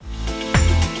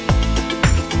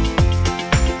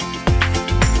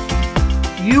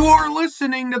You are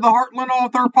listening to the Heartland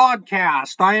Author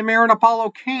Podcast. I am Aaron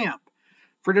Apollo Camp.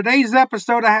 For today's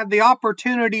episode, I had the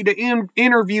opportunity to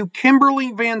interview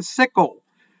Kimberly Van Sickle.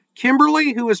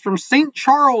 Kimberly, who is from St.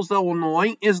 Charles,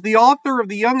 Illinois, is the author of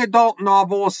the young adult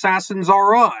novel Assassins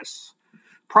Are Us.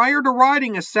 Prior to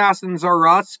writing Assassins Are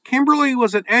Us, Kimberly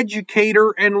was an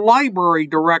educator and library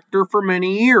director for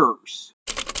many years.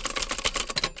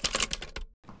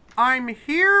 I'm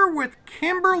here with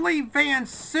Kimberly Van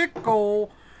Sickle,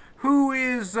 who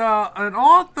is an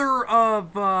author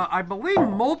of, I believe,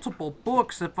 multiple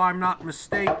books, if I'm not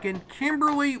mistaken.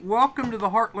 Kimberly, welcome to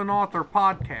the Heartland Author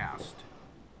Podcast.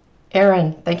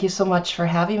 Aaron, thank you so much for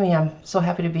having me. I'm so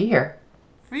happy to be here.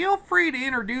 Feel free to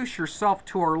introduce yourself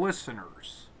to our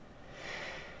listeners.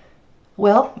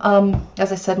 Well,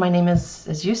 as I said, my name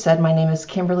is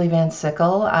Kimberly Van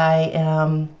Sickle. I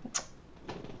am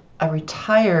a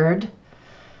retired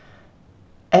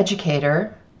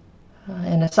educator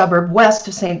in a suburb west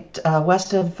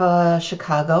of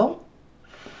Chicago,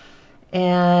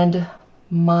 and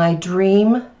my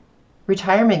dream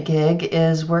retirement gig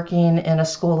is working in a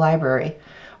school library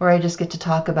where I just get to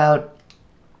talk about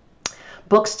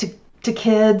books to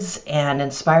kids and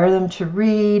inspire them to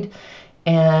read.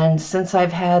 And since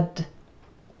I've had,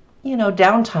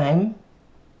 downtime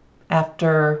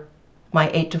after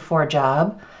my 8 to 4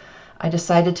 job, I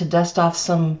decided to dust off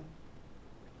some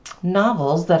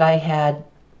novels that I had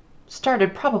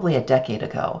started probably a decade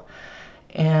ago.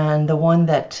 And the one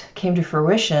that came to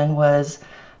fruition was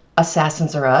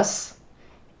Assassins Are Us.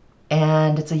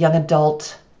 And it's a young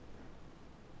adult,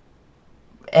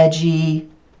 edgy,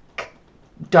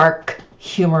 dark,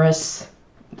 humorous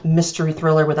mystery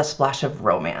thriller with a splash of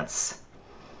romance.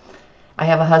 I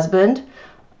have a husband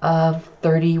of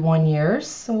 31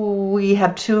 years. We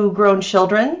have 2 grown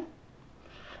children.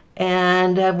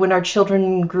 And when our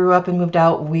children grew up and moved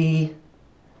out, we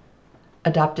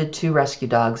adopted 2 rescue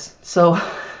dogs. So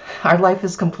our life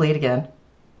is complete again.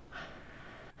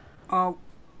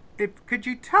 Could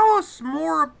you tell us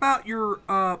more about your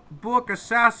book,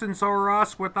 Assassins Are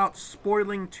Us, without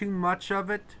spoiling too much of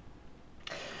it?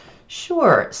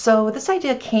 Sure. So this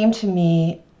idea came to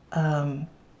me,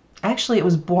 actually it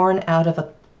was born out of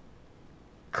a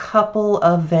couple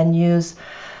of venues.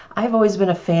 I've always been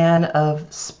a fan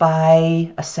of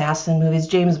spy, assassin movies.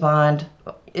 James Bond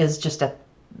is just at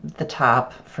the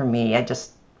top for me. I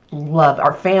just love,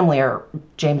 our family are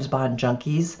James Bond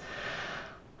junkies.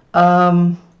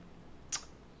 And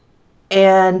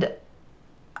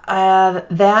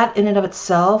that in and of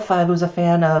itself, I was a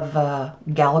fan of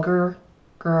Gallagher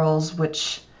Girls,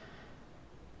 which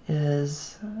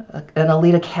is an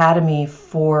elite academy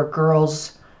for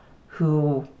girls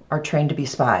who are trained to be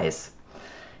spies.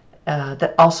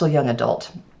 That also young adult.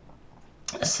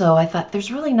 So I thought there's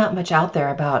really not much out there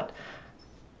about,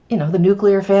 the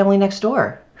nuclear family next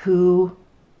door who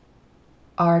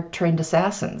are trained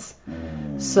assassins.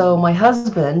 So my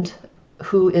husband,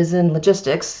 who is in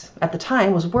logistics at the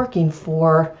time, was working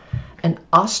for an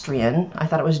Austrian, I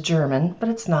thought it was German, but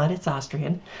it's not, it's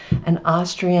Austrian, an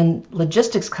Austrian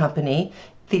logistics company,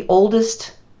 the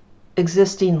oldest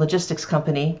existing logistics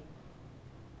company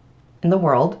in the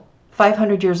world,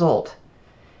 500 years old.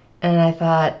 And I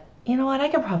thought, you know what, I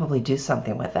could probably do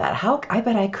something with that. I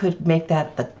bet I could make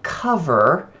that the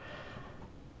cover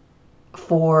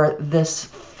for this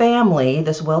family,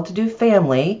 this well-to-do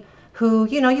family, who,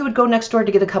 you would go next door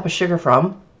to get a cup of sugar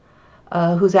from,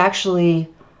 who's actually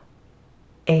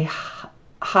they're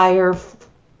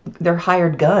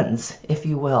hired guns, if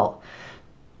you will.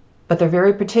 But they're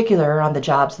very particular on the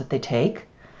jobs that they take.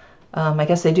 I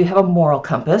guess they do have a moral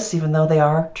compass, even though they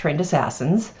are trained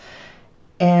assassins.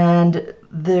 And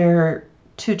their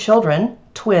 2 children,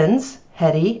 twins,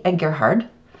 Hetty and Gerhard,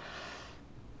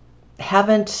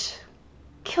 haven't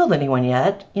killed anyone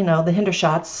yet. The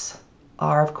Hindershots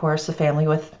are, of course, a family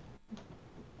with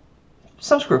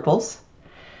some scruples.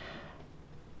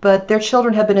 But their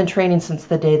children have been in training since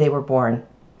the day they were born.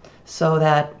 So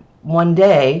that one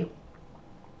day,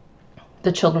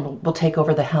 the children will take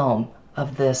over the helm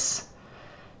of this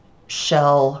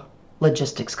shell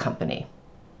logistics company.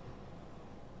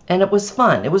 And it was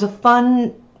fun. It was a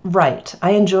fun write.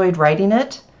 I enjoyed writing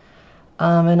it.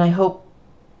 And I hope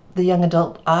the young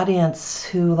adult audience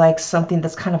who likes something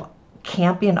that's kind of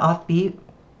campy and offbeat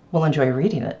will enjoy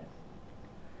reading it.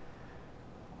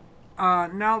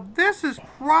 Now, this is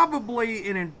probably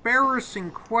an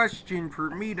embarrassing question for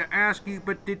me to ask you,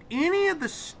 but did any of the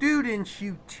students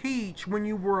you teach when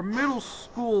you were a middle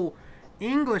school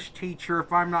English teacher,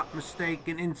 if I'm not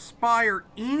mistaken, inspire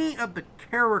any of the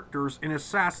characters in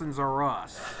Assassins Are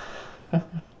Us?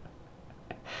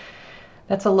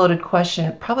 That's a loaded question.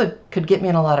 It probably could get me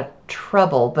in a lot of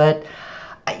trouble, but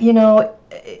you know,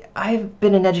 I've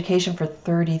been in education for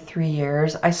 33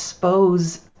 years. I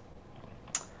suppose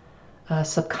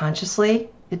subconsciously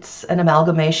it's an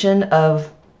amalgamation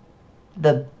of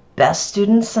the best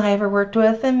students I ever worked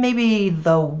with and maybe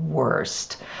the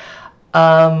worst.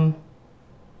 Um,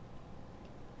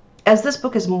 as this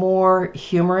book is more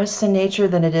humorous in nature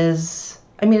than it is,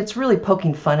 I mean, it's really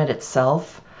poking fun at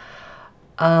itself.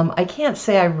 I can't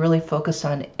say I really focused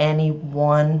on any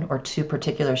one or two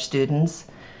particular students.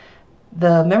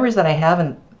 The memories that I have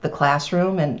in the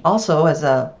classroom and also as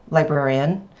a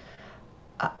librarian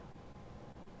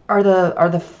are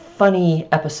the funny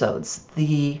episodes,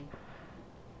 the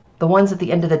ones at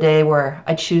the end of the day where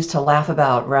I choose to laugh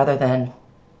about rather than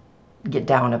get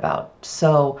down about.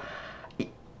 So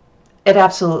it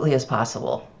absolutely is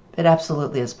possible. It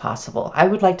absolutely is possible. I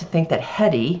would like to think that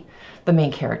Hetty, the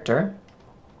main character,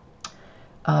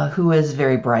 who is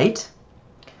very bright,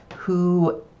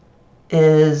 who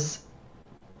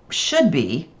should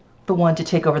be the one to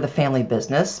take over the family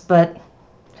business, but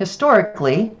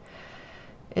historically,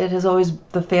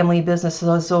 the family business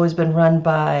has always been run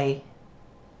by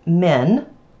men,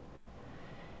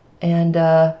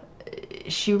 and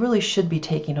she really should be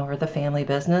taking over the family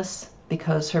business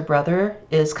because her brother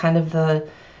is kind of the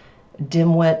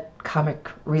dimwit comic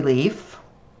relief,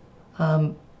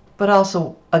 but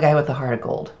also a guy with a heart of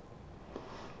gold.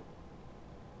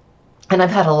 And I've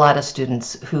had a lot of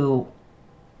students who,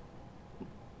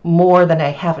 more than I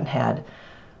haven't had,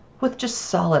 with just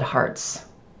solid hearts.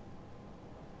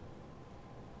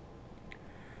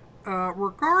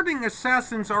 Regarding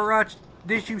Assassins RH,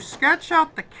 did you sketch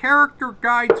out the character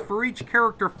guides for each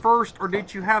character first, or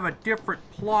did you have a different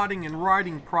plotting and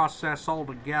writing process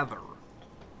altogether?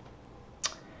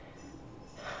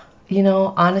 You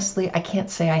know, honestly, I can't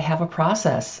say I have a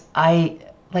process.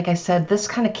 Like I said, this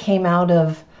kind of came out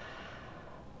of,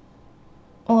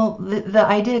 well, the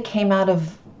idea came out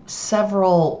of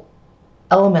several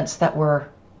elements that were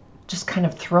just kind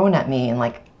of thrown at me and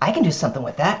like, I can do something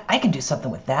with that. I can do something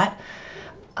with that.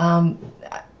 Um,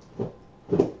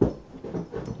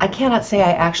 I cannot say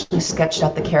I actually sketched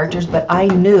out the characters, but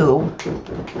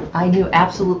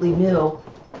absolutely knew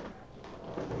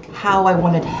how I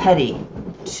wanted Hetty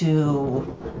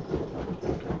to.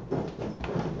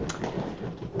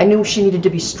 I knew she needed to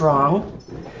be strong.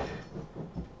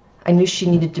 I knew she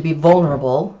needed to be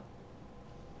vulnerable.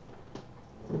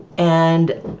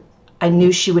 And I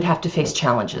knew she would have to face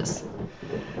challenges.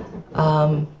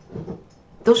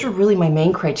 Those were really my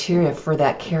main criteria for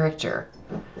that character.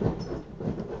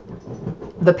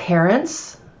 The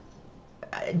parents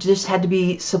just had to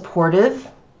be supportive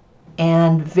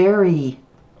and very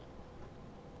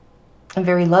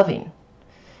loving.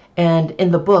 And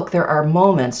in the book, there are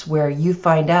moments where you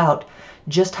find out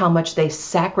just how much they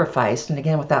sacrificed, and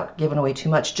again, without giving away too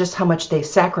much, just how much they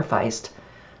sacrificed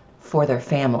for their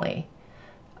family.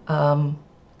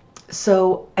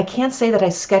 So I can't say that I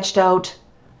sketched out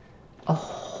a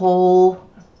whole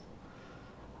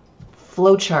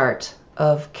flowchart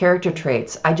of character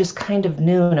traits. I just kind of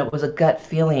knew, and it was a gut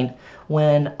feeling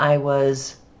when I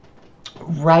was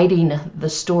writing the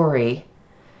story.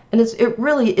 And it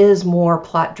really is more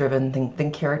plot driven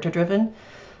than character driven.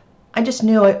 I just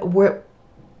knew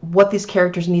what these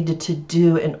characters needed to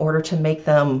do in order to make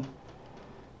them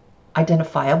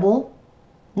identifiable.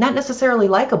 Not necessarily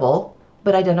likable,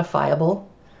 but identifiable,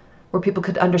 where people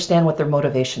could understand what their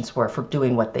motivations were for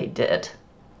doing what they did.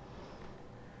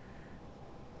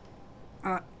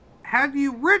 Have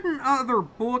you written other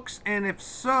books, and if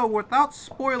so, without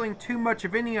spoiling too much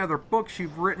of any other books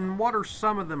you've written, what are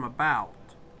some of them about?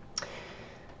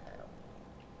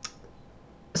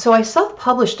 So I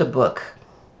self-published a book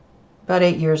about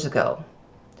 8 years ago.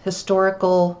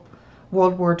 Historical,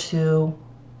 World War II,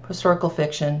 historical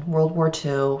fiction, World War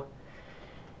II.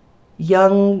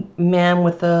 Young man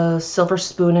with a silver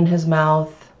spoon in his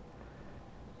mouth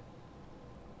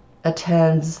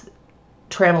attends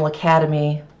Trammell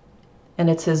Academy, and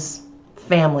it's his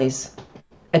family's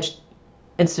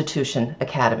institution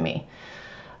academy.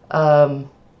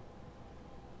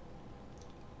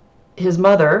 His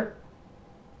mother,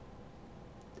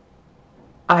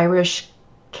 Irish,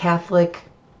 Catholic,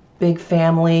 big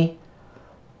family,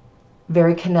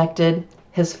 very connected.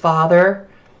 His father's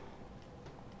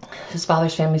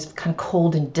family is kind of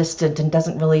cold and distant and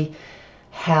doesn't really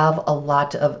have a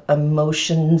lot of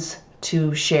emotions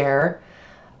to share.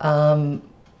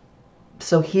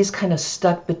 So he's kind of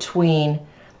stuck between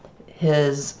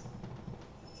his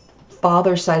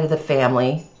father's side of the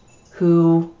family,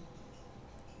 who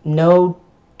no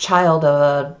child of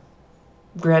a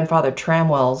grandfather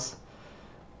Tramwell's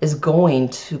is going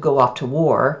to go off to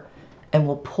war and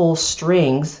will pull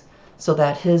strings so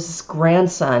that his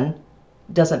grandson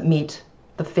doesn't meet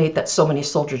the fate that so many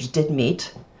soldiers did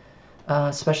meet,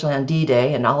 especially on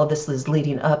D-Day, and all of this is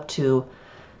leading up to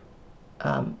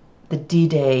the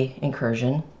D-Day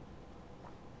incursion.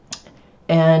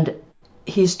 And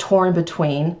he's torn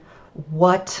between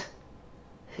what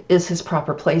is his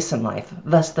proper place in life,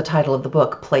 thus the title of the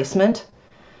book, Placement.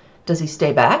 Does he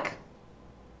stay back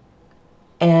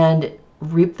and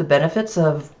reap the benefits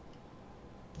of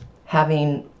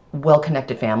having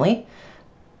well-connected family,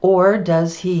 or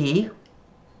does he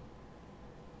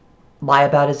lie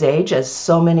about his age, as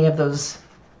so many of those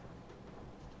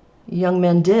young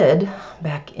men did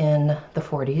back in the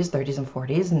 40s, 30s, and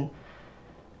 40s, and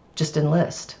just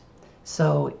enlist?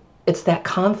 So it's that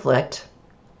conflict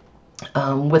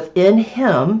within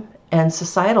him and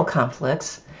societal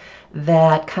conflicts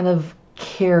that kind of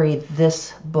carry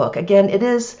this book. Again, it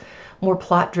is more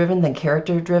plot-driven than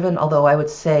character-driven, although I would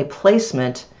say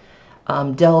Placement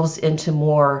delves into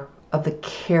more of the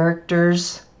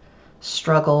characters'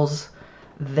 struggles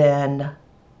than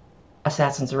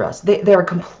Assassin's Arrest. They are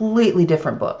completely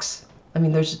different books. I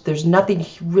mean, there's nothing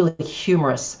really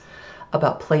humorous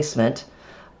about Placement.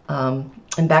 And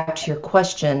back to your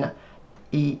question,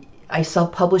 I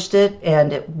self-published it,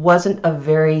 and it wasn't a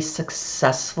very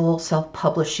successful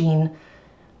self-publishing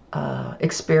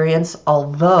experience,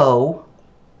 although,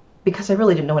 because I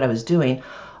really didn't know what I was doing,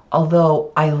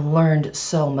 although I learned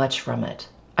so much from it.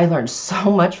 I learned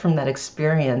so much from that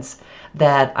experience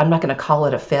that I'm not going to call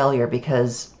it a failure,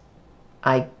 because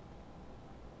I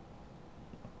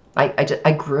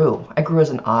grew. I grew as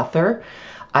an author.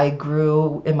 I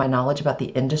grew in my knowledge about the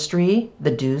industry,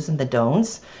 the do's and the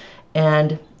don'ts,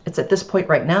 and it's at this point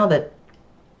right now that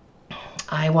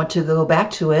I want to go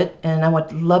back to it, and I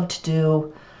would love to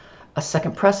do a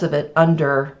second press of it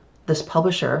under this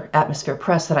publisher, Atmosphere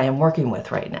Press, that I am working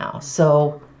with right now.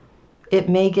 So it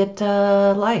may get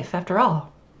life after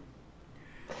all.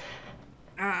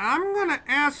 I'm going to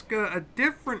ask a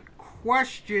different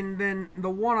question than the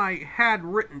one I had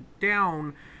written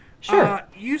down. Sure.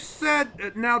 You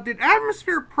said, now, did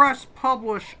Atmosphere Press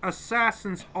publish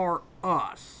Assassins Are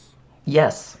Us?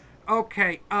 Yes.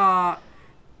 Okay,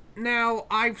 now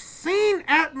I've seen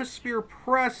Atmosphere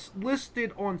Press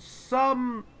listed on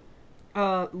some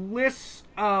lists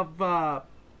of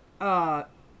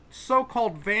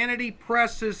so-called vanity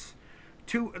presses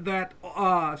that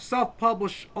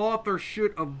self-published authors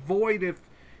should avoid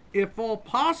if all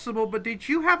possible. But did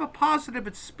you have a positive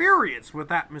experience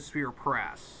with Atmosphere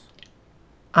Press?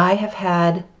 I have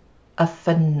had a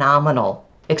phenomenal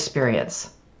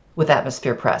experience with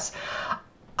Atmosphere Press.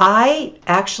 I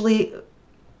actually,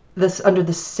 under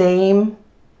the same,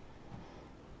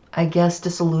 I guess,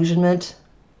 disillusionment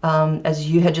as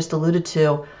you had just alluded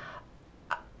to,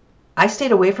 I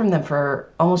stayed away from them for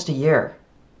almost a year.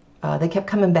 They kept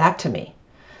coming back to me.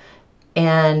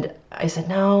 And I said,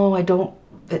 no, I don't,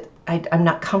 I'm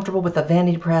not comfortable with the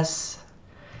vanity press.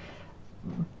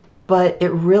 But it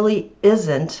really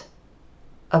isn't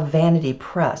a vanity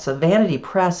press. A vanity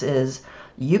press is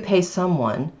you pay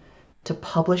someone to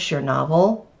publish your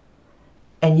novel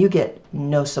and you get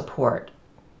no support.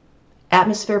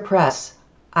 Atmosphere Press,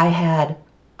 I had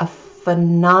a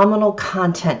phenomenal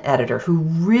content editor who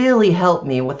really helped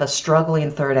me with a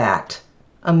struggling third act.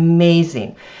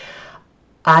 Amazing.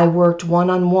 I worked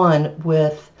one-on-one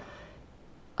with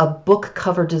a book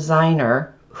cover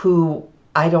designer who,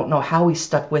 I don't know how he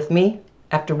stuck with me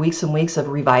after weeks and weeks of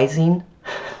revising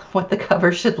what the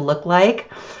cover should look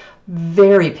like.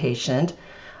 Very patient.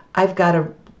 I've got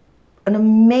an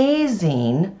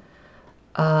amazing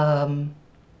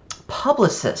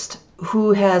publicist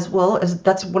who has,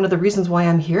 that's one of the reasons why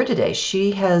I'm here today.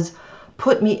 She has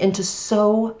put me into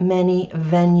so many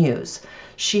venues.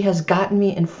 She has gotten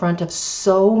me in front of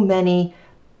so many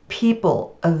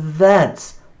people,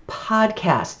 events,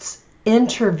 podcasts,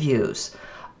 interviews.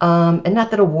 And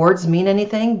not that awards mean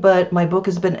anything, but my book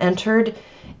has been entered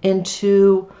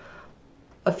into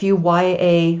a few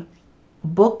YA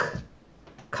book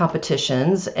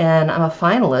competitions, and I'm a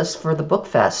finalist for the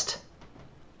Bookfest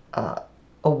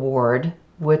award,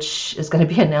 which is going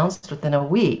to be announced within a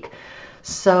week.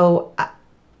 So,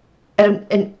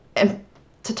 and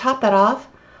to top that off,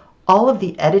 all of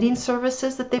the editing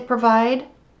services that they provide,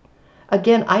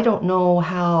 again, I don't know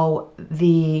how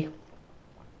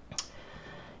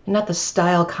not the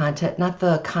style content, not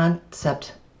the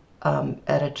concept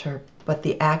editor, but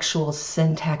the actual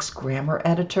syntax grammar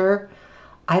editor.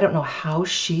 I don't know how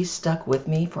she stuck with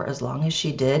me for as long as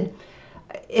she did.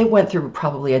 it went through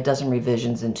probably a dozen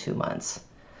revisions in 2 months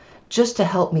just to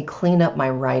help me clean up my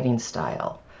writing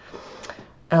style.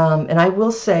 And I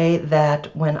will say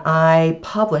that when I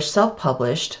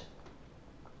self-published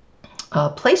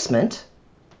placement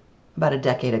about a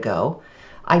decade ago,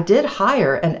 I did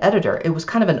hire an editor. It was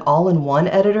kind of an all-in-one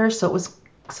editor, so it was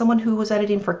someone who was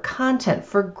editing for content,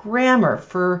 for grammar,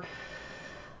 for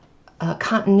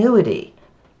continuity.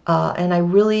 And I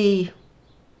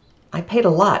paid a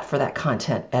lot for that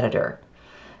content editor.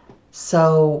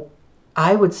 So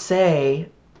I would say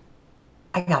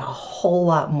I got a whole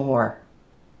lot more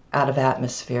out of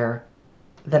Atmosphere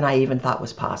than I even thought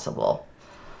was possible.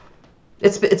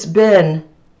 It has been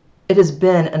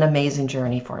an amazing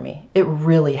journey for me. It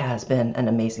really has been an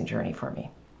amazing journey for me.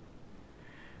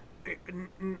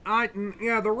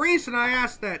 The reason I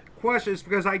asked that question is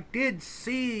because I did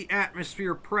see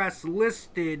Atmosphere Press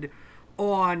listed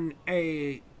on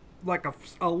a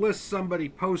list somebody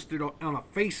posted on a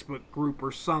Facebook group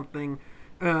or something,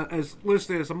 as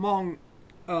listed as among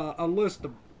a list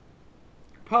of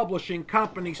publishing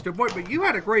companies to avoid. But you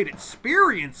had a great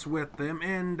experience with them,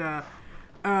 and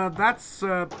that's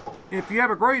if you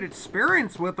have a great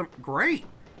experience with them, great.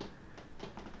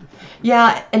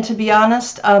 Yeah, and to be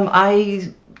honest,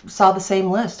 I saw the same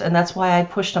list, and that's why I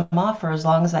pushed them off for as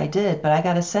long as I did. But I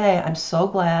got to say, I'm so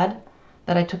glad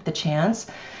that I took the chance,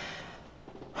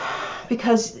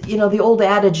 because, the old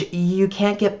adage, you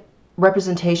can't get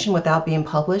representation without being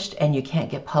published, and you can't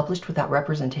get published without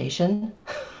representation.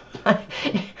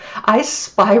 I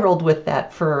spiraled with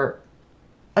that for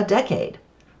a decade.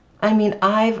 I mean,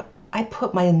 I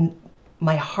put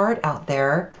my heart out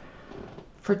there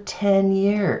for 10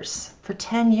 years,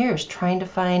 trying to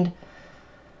find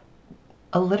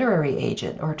a literary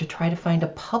agent or to try to find a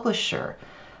publisher.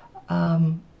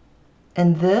 And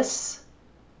this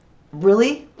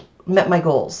really met my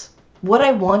goals. What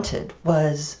I wanted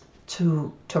was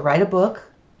to write a book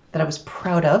that I was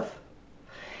proud of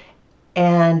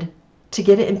and to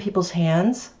get it in people's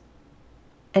hands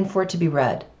and for it to be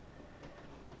read.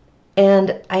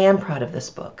 And I am proud of this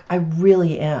book. I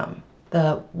really am.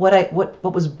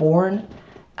 What was born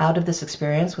out of this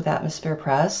experience with Atmosphere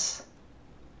Press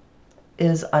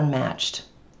is unmatched.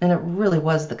 And it really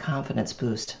was the confidence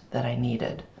boost that I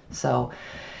needed. So,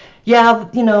 yeah,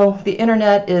 the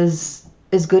internet is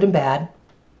good and bad,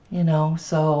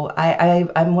 so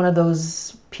I'm one of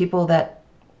those people that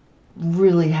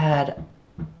really had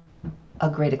a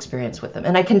great experience with them.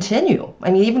 And I continue.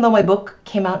 I mean, even though my book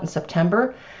came out in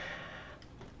September,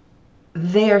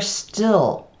 they are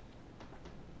still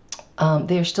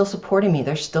supporting me.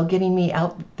 They're still getting me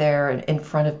out there in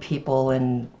front of people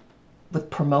and with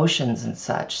promotions and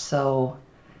such. So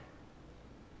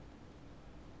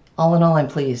all in all, I'm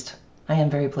pleased. I am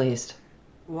very pleased.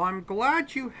 Well, I'm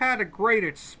glad you had a great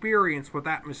experience with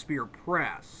Atmosphere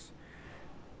Press.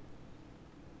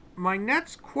 My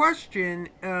next question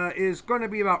is going to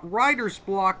be about writer's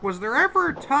block. Was there ever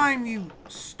a time you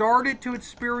started to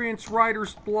experience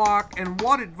writer's block, and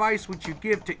what advice would you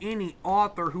give to any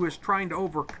author who is trying to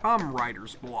overcome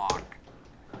writer's block?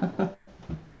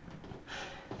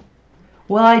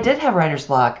 Well, I did have writer's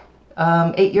block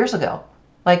 8 years ago.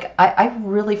 Like, I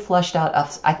really flushed out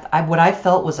what I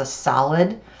felt was a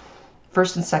solid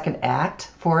first and second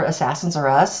act for Assassins Are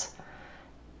Us,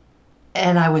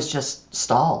 and I was just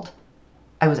stalled.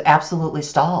 I was absolutely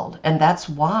stalled, and that's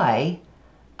why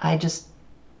I just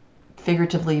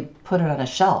figuratively put it on a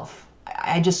shelf.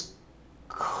 I just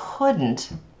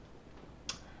couldn't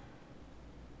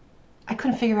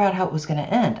figure out how it was going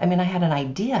to end. I mean, I had an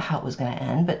idea how it was going to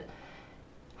end, but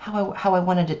how I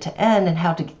wanted it to end and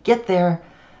how to get there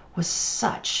was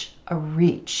such a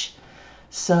reach.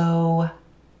 So,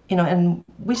 and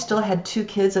we still had 2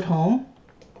 kids at home,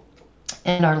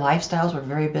 and our lifestyles were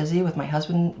very busy with my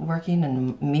husband working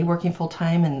and me working full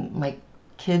time and my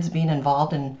kids being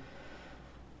involved in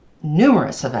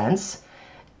numerous events.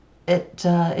 It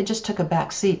just took a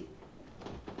back seat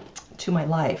to my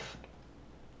life.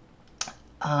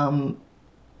 Like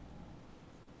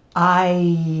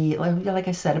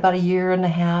I said, about a year and a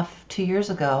half, 2 years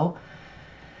ago,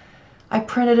 I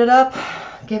printed it up,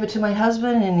 gave it to my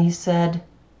husband, and he said,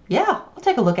 "Yeah, I'll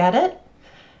take a look at it."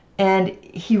 And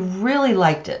he really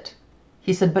liked it.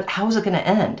 He said, "But how is it going to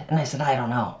end?" And I said, "I don't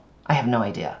know. I have no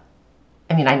idea.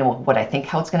 I mean, I know what I think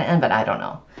how it's going to end, but I don't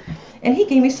know." And he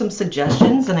gave me some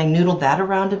suggestions, and I noodled that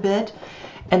around a bit.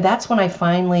 And that's when I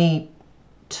finally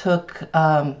took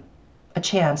a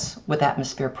chance with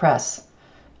Atmosphere Press.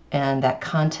 And that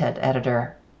content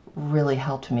editor really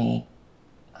helped me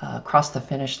cross the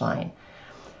finish line.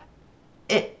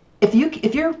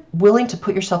 if you're willing to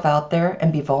put yourself out there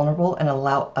and be vulnerable and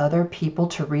allow other people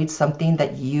to read something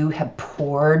that you have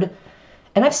poured,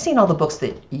 and I've seen all the books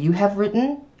that you have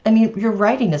written. I mean, your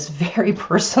writing is very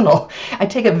personal. I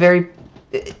take it very,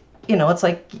 it's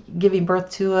like giving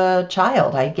birth to a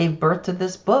child. I gave birth to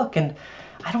this book, and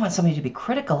I don't want somebody to be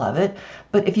critical of it,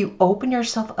 but if you open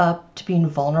yourself up to being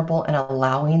vulnerable and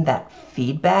allowing that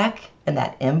feedback and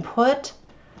that input,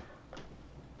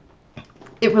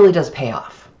 it really does pay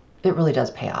off. It really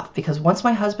does pay off, because once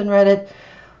my husband read it,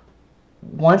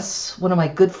 once one of my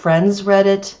good friends read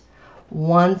it,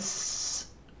 once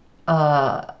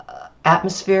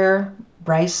Atmosphere,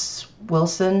 Bryce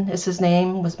Wilson is his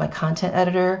name, was my content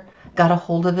editor, got a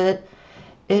hold of it,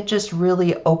 it just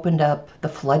really opened up the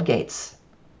floodgates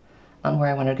on where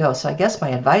I wanted to go. So I guess my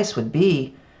advice would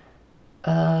be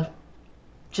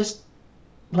just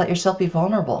let yourself be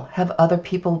vulnerable. Have other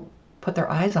people put their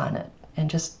eyes on it, and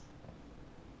just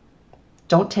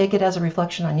don't take it as a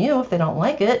reflection on you if they don't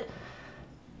like it.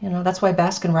 That's why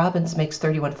Baskin Robbins makes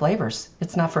 31 flavors.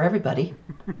 It's not for everybody.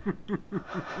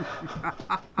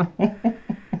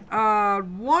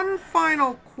 One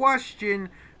final question.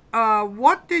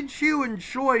 What did you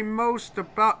enjoy most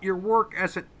about your work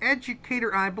as an educator?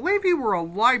 And I believe you were a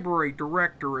library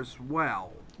director as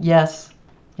well. Yes.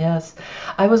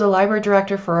 I was a library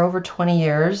director for over 20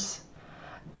 years.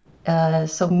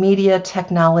 So media,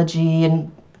 technology,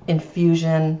 and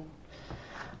infusion.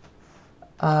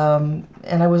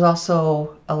 And I was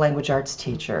also a language arts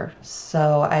teacher.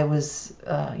 So I was,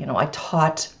 I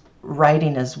taught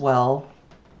writing as well,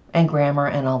 and grammar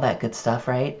and all that good stuff,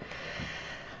 right?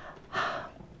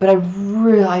 But I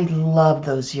love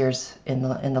those years in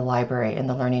the library, in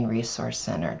the Learning Resource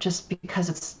Center, just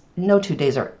because no 2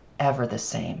 days are ever the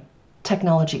same.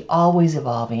 Technology always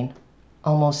evolving,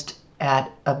 almost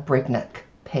at a breakneck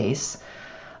pace.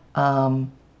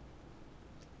 And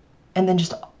then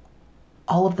just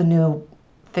all of the new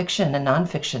fiction and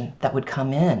nonfiction that would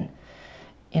come in.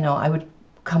 I would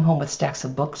come home with stacks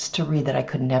of books to read that I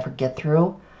could never get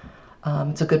through.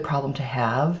 It's a good problem to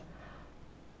have.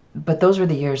 But those were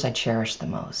the years I cherished the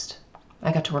most.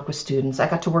 I got to work with students. I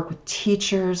got to work with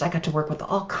teachers. I got to work with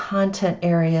all content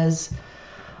areas.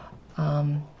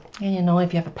 And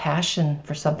if you have a passion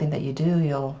for something that you do,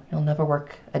 you'll never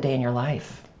work a day in your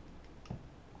life.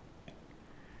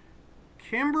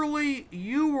 Kimberly,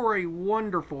 you were a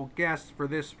wonderful guest for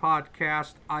this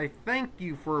podcast. I thank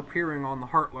you for appearing on the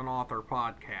Heartland Author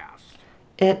Podcast.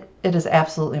 It is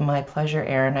absolutely my pleasure,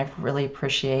 Aaron. I really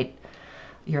appreciate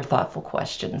your thoughtful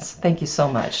questions. Thank you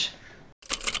so much.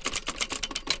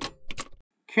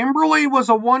 Kimberly was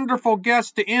a wonderful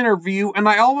guest to interview, and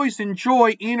I always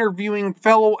enjoy interviewing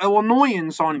fellow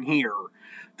Illinoisans on here.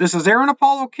 This is Aaron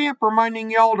Apollo Camp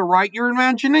reminding y'all to write your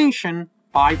imagination.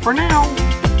 Bye for now.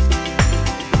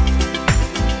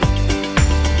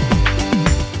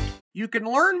 You can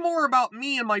learn more about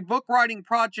me and my book writing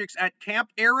projects at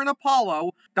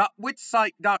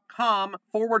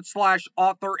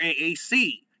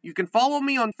campaaronapollo.wixsite.com/authoraac. You can follow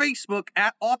me on Facebook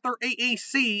at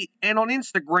AuthorAAC and on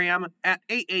Instagram at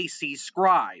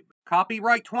AACScribe.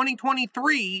 Copyright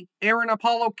 2023, Aaron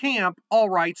Apollo Camp, all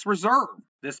rights reserved.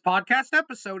 This podcast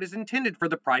episode is intended for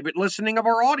the private listening of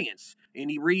our audience.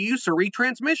 Any reuse or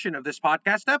retransmission of this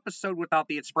podcast episode without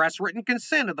the express written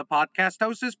consent of the podcast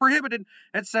host is prohibited,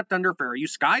 except under fair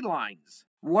use guidelines.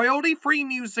 Royalty-free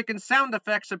music and sound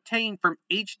effects obtained from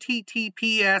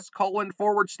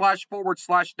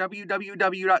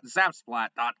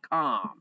https://www.zapsplat.com.